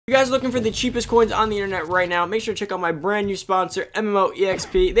If you guys are looking for the cheapest coins on the internet right now, make sure to check out my brand new sponsor,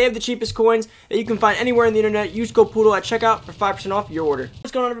 MMOEXP. They have the cheapest coins that you can find anywhere on the internet. Use code Poodle at checkout for 5% off your order.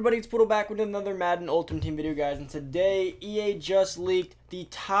 What's going on, everybody? It's Poodle back with another Madden Ultimate Team video, guys. And today, EA just leaked the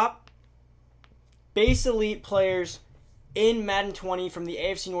top base elite players in Madden 20 from the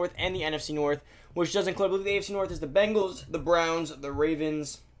AFC North and the NFC North, which does include, I believe the AFC North is the Bengals, the Browns, the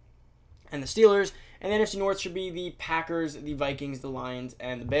Ravens, and the Steelers. And the NFC North should be the Packers, the Vikings, the Lions,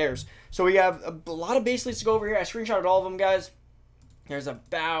 and the Bears. So we have a lot of base leads to go over here. I screenshotted all of them, guys. There's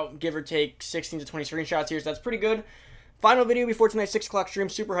about, give or take, 16 to 20 screenshots here, so that's pretty good. Final video before tonight's 6 o'clock stream.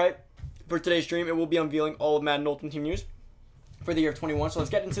 Super hype for today's stream. It will be unveiling all of Madden Ultimate Team news for the year of 21. So let's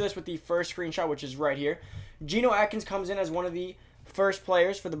get into this with the first screenshot, which is right here. Geno Atkins comes in as one of the first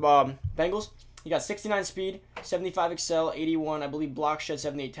players for the Bengals. He got 69 speed, 75 excel, 81, I believe, block shed,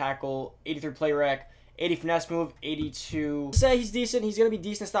 78 tackle, 83 play rec, 80 finesse move, 82. Say he's decent. He's going to be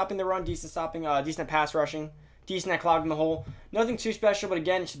decent at stopping the run, decent at pass rushing, decent at clogging the hole. Nothing too special, but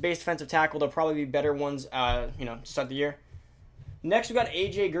again, it's base defensive tackle. There'll probably be better ones, to start the year. Next, we got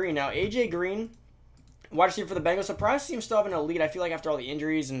AJ Green. Now, AJ Green, wide receiver for the Bengals. Surprised to see him still have an elite. I feel like after all the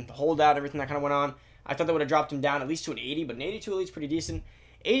injuries and the holdout, everything that kind of went on, I thought that would have dropped him down at least to an 80, but an 82 elite's pretty decent.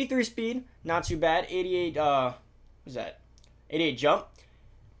 83 speed, not too bad. 88, what is that? 88 jump.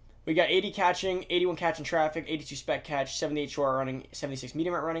 We got 80 catching, 81 catch in traffic, 82 spec catch, 78 short running, 76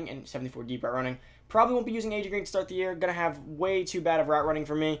 medium route running, and 74 deep route running. Probably won't be using AJ Green to start the year. Gonna have way too bad of route running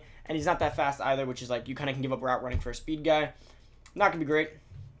for me, and he's not that fast either, which is like you kind of can give up route running for a speed guy. Not gonna be great.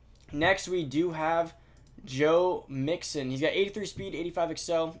 Next, we do have Joe Mixon. He's got 83 speed, 85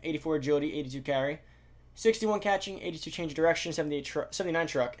 excel, 84 agility, 82 carry, 61 catching, 82 change of direction, 79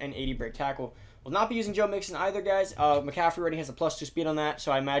 truck, and 80 break tackle. Will not be using Joe Mixon either, guys. McCaffrey already has a +2 speed on that,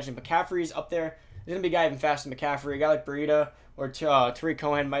 so I imagine McCaffrey's up there. There's going to be a guy even faster than McCaffrey. A guy like Burrito or Tariq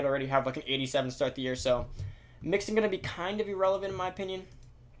Cohen might already have like an 87 to start the year, so Mixon going to be kind of irrelevant in my opinion.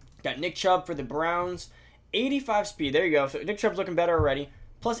 Got Nick Chubb for the Browns. 85 speed. There you go. So Nick Chubb's looking better already.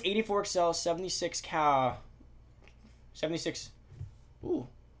 Plus 84 excel, 76 Ooh.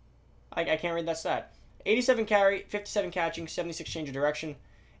 I can't read that stat. 87 carry, 57 catching, 76 change of direction,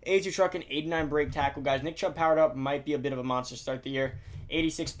 82 trucking, 89 break tackle. Guys, Nick Chubb powered up, might be a bit of a monster to start the year.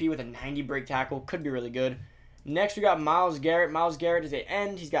 86 speed with a 90 break tackle, could be really good. Next, we got Myles Garrett. Myles Garrett is an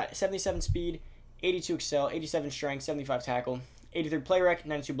end. He's got 77 speed, 82 excel, 87 strength, 75 tackle, 83 play rec,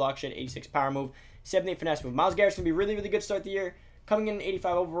 92 block shed, 86 power move, 78 finesse move. Myles Garrett's going to be really, really good to start the year. Coming in at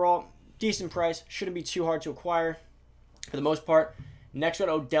 85 overall, decent price. Shouldn't be too hard to acquire for the most part. Next one,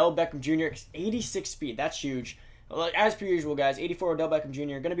 Odell Beckham Jr. 86 speed. That's huge. As per usual, guys, 84 Odell Beckham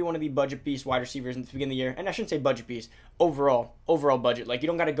Jr. Going to be one of the budget beast wide receivers in the beginning of the year. And I shouldn't say budget beast. Overall budget. Like, you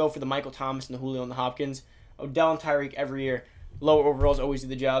don't got to go for the Michael Thomas and the Julio and the Hopkins. Odell and Tyreek every year. Lower overalls always do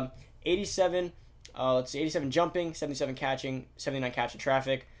the job. 87, 87 jumping, 77 catching, 79 catch in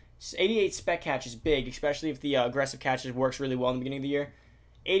traffic. 88 spec catch is big, especially if the aggressive catches works really well in the beginning of the year.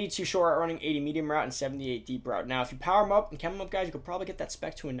 82 short route running, 80 medium route, and 78 deep route. Now, if you power him up and chem him up, guys, you could probably get that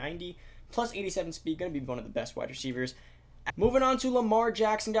spec to a 90. Plus 87 speed, going to be one of the best wide receivers. Moving on to Lamar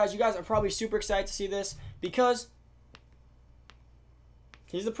Jackson, guys. You guys are probably super excited to see this because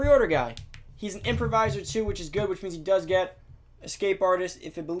he's the pre-order guy. He's an improviser too, which is good, which means he does get escape artist.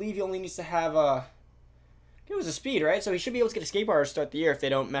 If I believe he only needs to have it was a speed, right? So he should be able to get escape artist to start the year if they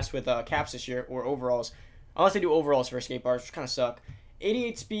don't mess with caps this year or overalls. Unless they do overalls for escape artists, which kind of suck.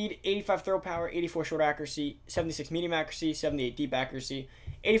 88 speed, 85 throw power, 84 short accuracy, 76 medium accuracy, 78 deep accuracy,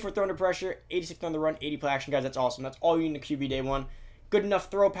 84 throw under pressure, 86 throw on the run, 80 play action. Guys, that's awesome. That's all you need in the QB day one. Good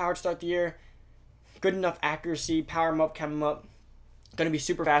enough throw power to start the year. Good enough accuracy. Power him up, chem him up. Going to be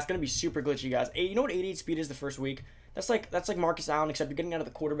super fast. Going to be super glitchy, guys. You know what 88 speed is the first week? That's like Marcus Allen, except you're getting out of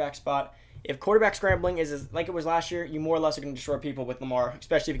the quarterback spot. If quarterback scrambling is like it was last year, you more or less are going to destroy people with Lamar,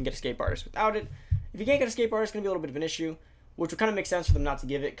 especially if you can get escape artist. Without it, if you can't get escape artist, it's going to be a little bit of an issue, which would kind of make sense for them not to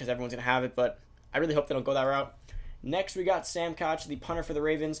give it because everyone's going to have it, but I really hope they don't go that route. Next, we got Sam Koch, the punter for the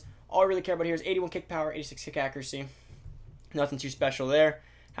Ravens. All I really care about here is 81 kick power, 86 kick accuracy. Nothing too special there.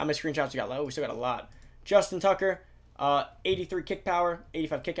 How many screenshots we got? Oh, we still got a lot. Justin Tucker, 83 kick power,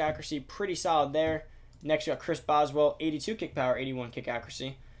 85 kick accuracy. Pretty solid there. Next, we got Chris Boswell, 82 kick power, 81 kick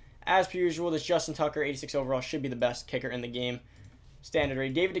accuracy. As per usual, this Justin Tucker, 86 overall, should be the best kicker in the game. Standard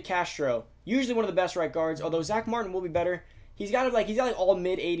rate. David DeCastro, usually one of the best right guards, although Zach Martin will be better. He's got like all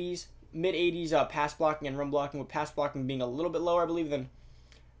mid-80s pass blocking and run blocking, with pass blocking being a little bit lower, I believe, than...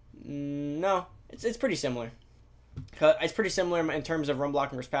 No, it's pretty similar. It's pretty similar in terms of run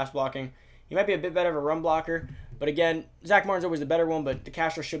blocking versus pass blocking. He might be a bit better of a run blocker, but again, Zach Martin's always the better one, but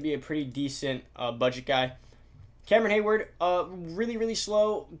DeCastro should be a pretty decent budget guy. Cameron Hayward, really, really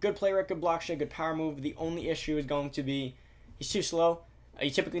slow. Good play rec, good block shed, good power move. The only issue is going to be he's too slow. You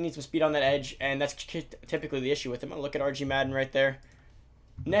typically need some speed on that edge, and that's typically the issue with him. Look at RG Madden right there.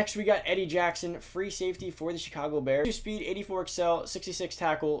 Next, we got Eddie Jackson, free safety for the Chicago Bears. 2 speed, 84 excel, 66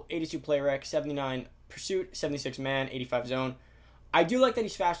 tackle, 82 play rec, 79 pursuit, 76 man, 85 zone. I do like that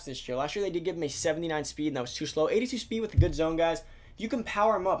he's fast this year. Last year, they did give him a 79 speed, and that was too slow. 82 speed with a good zone, guys. You can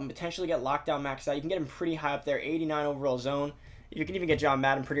power him up and potentially get lockdown maxed out. You can get him pretty high up there, 89 overall zone. You can even get John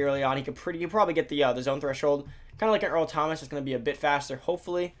Madden pretty early on. He could probably get the zone threshold. Kind of like an Earl Thomas. It's going to be a bit faster,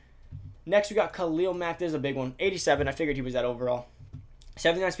 hopefully. Next, we got Khalil Mack. This is a big one. 87. I figured he was that overall.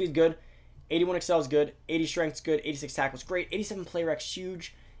 79 speed is good. 81 excel is good. 80 strength is good. 86 tackle is great. 87 play rec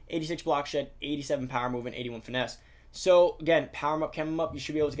huge. 86 block shed. 87 power move and 81 finesse. So, again, power him up, chem him up. You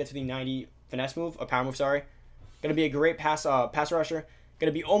should be able to get to the 90 finesse move, or power move, sorry. Going to be a great pass rusher.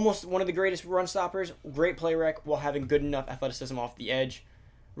 Going to be almost one of the greatest run stoppers. Great play rec while having good enough athleticism off the edge.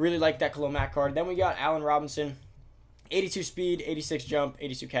 Really like that Khalil Mack card. Then we got Allen Robinson. 82 speed, 86 jump,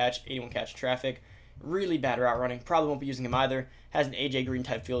 82 catch, 81 catch traffic. Really bad route running. Probably won't be using him either. Has an AJ Green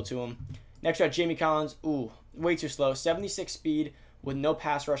type feel to him. Next we got Jamie Collins. Ooh, way too slow. 76 speed with no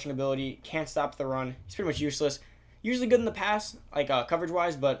pass rushing ability. Can't stop the run. He's pretty much useless. Usually good in the pass, like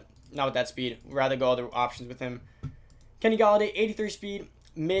coverage-wise, but not with that speed. We'd rather go other options with him. Kenny Golladay, 83 speed,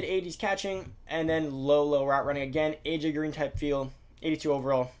 mid-80s catching, and then low route running. Again, AJ Green type feel, 82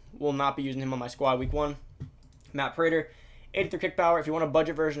 overall. Will not be using him on my squad week 1. Matt Prater, 83 kick power. If you want a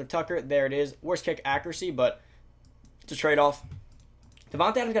budget version of Tucker, there it is. Worst kick accuracy, but it's a trade-off.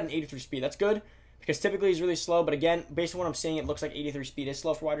 Devontae Adams got an 83 speed. That's good because typically he's really slow, but again, based on what I'm seeing, it looks like 83 speed is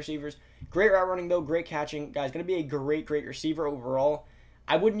slow for wide receivers. Great route running, though. Great catching. Guy's going to be a great receiver overall.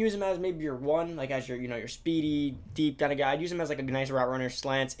 I wouldn't use him as maybe your one, like as your, your speedy, deep kind of guy. I'd use him as like a nice route runner,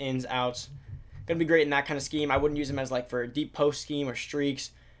 slants, ins, outs. Going to be great in that kind of scheme. I wouldn't use him as like for a deep post scheme or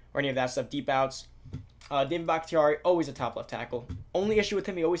streaks or any of that stuff, deep outs. David Bakhtiari, always a top left tackle. Only issue with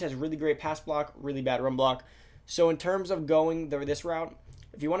him, he always has really great pass block, really bad run block. So in terms of going this route,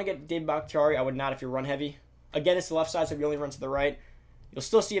 if you want to get David Bakhtiari, I would not if you're run heavy. Again, it's the left side, so if you only run to the right, you'll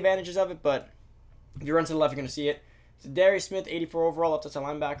still see advantages of it, but if you run to the left, you're going to see it. So Darius Smith, 84 overall, left outside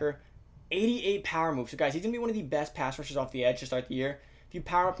linebacker. 88 power move. So guys, he's going to be one of the best pass rushers off the edge to start the year. If you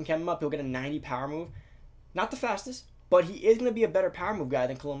power up and chem him up, he'll get a 90 power move. Not the fastest, but he is going to be a better power move guy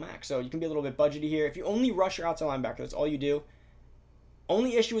than Khalil Mack. So you can be a little bit budgety here. If you only rush your outside linebacker, that's all you do.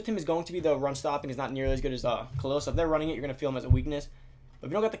 Only issue with him is going to be the run stopping is not nearly as good as Khalil. So if they're running it, you're going to feel him as a weakness. But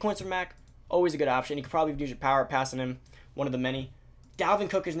if you don't got the coins for Mack, always a good option. You could probably use your power passing him, one of the many. Dalvin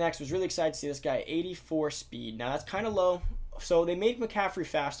Cook is next. Was really excited to see this guy, 84 speed. Now that's kind of low. So they made McCaffrey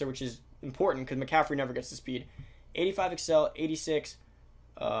faster, which is important because McCaffrey never gets the speed. 85 excel, 86.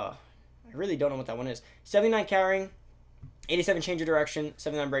 I really don't know what that one is. 79 carrying, 87 change of direction,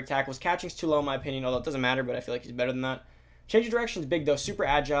 79 break tackles. Catching's too low in my opinion, although it doesn't matter, but I feel like he's better than that. Change of direction is big though, super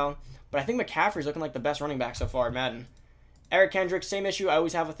agile. But I think McCaffrey's looking like the best running back so far in Madden. Eric Kendricks, same issue I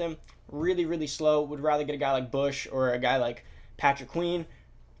always have with him. Really slow. Would rather get a guy like Bush or a guy like Patrick Queen.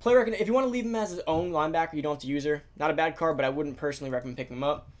 Play reckon if you want to leave him as his own linebacker, you don't have to use her. Not a bad card, but I wouldn't personally recommend picking him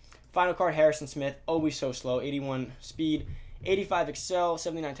up. Final card, Harrison Smith, always so slow. 81 speed, 85 excel,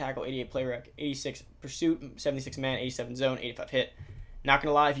 79 tackle, 88 play rec, 86 pursuit, 76 man, 87 zone, 85 hit. Not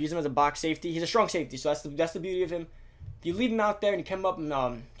gonna lie, if you use him as a box safety, he's a strong safety, so that's the beauty of him. If you leave him out there and you chem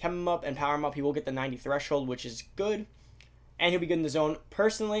him up and power him up, he will get the 90 threshold, which is good, and he'll be good in the zone.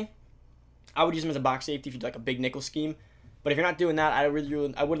 Personally, I would use him as a box safety if you do like a big nickel scheme. But if you're not doing that, I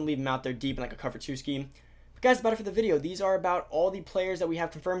wouldn't leave him out there deep in like a cover 2 scheme. But guys, that's about it for the video. These are about all the players that we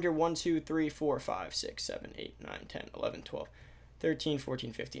have confirmed here. 1, 2, 3, 4, 5, 6, 7, 8, 9, 10, 11, 12, 13,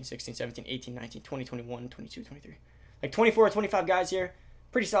 14, 15, 16, 17, 18, 19, 20, 21, 22, 23. Like 24 or 25 guys here.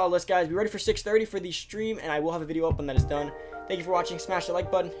 Pretty solid list, guys. Be ready for 6:30 for the stream, and I will have a video up when that is done. Thank you for watching. Smash the like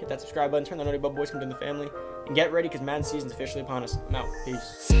button, hit that subscribe button, turn the notification bell, boys, come join the family, and get ready because Madden season is officially upon us. I'm out.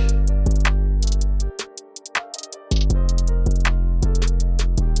 Peace.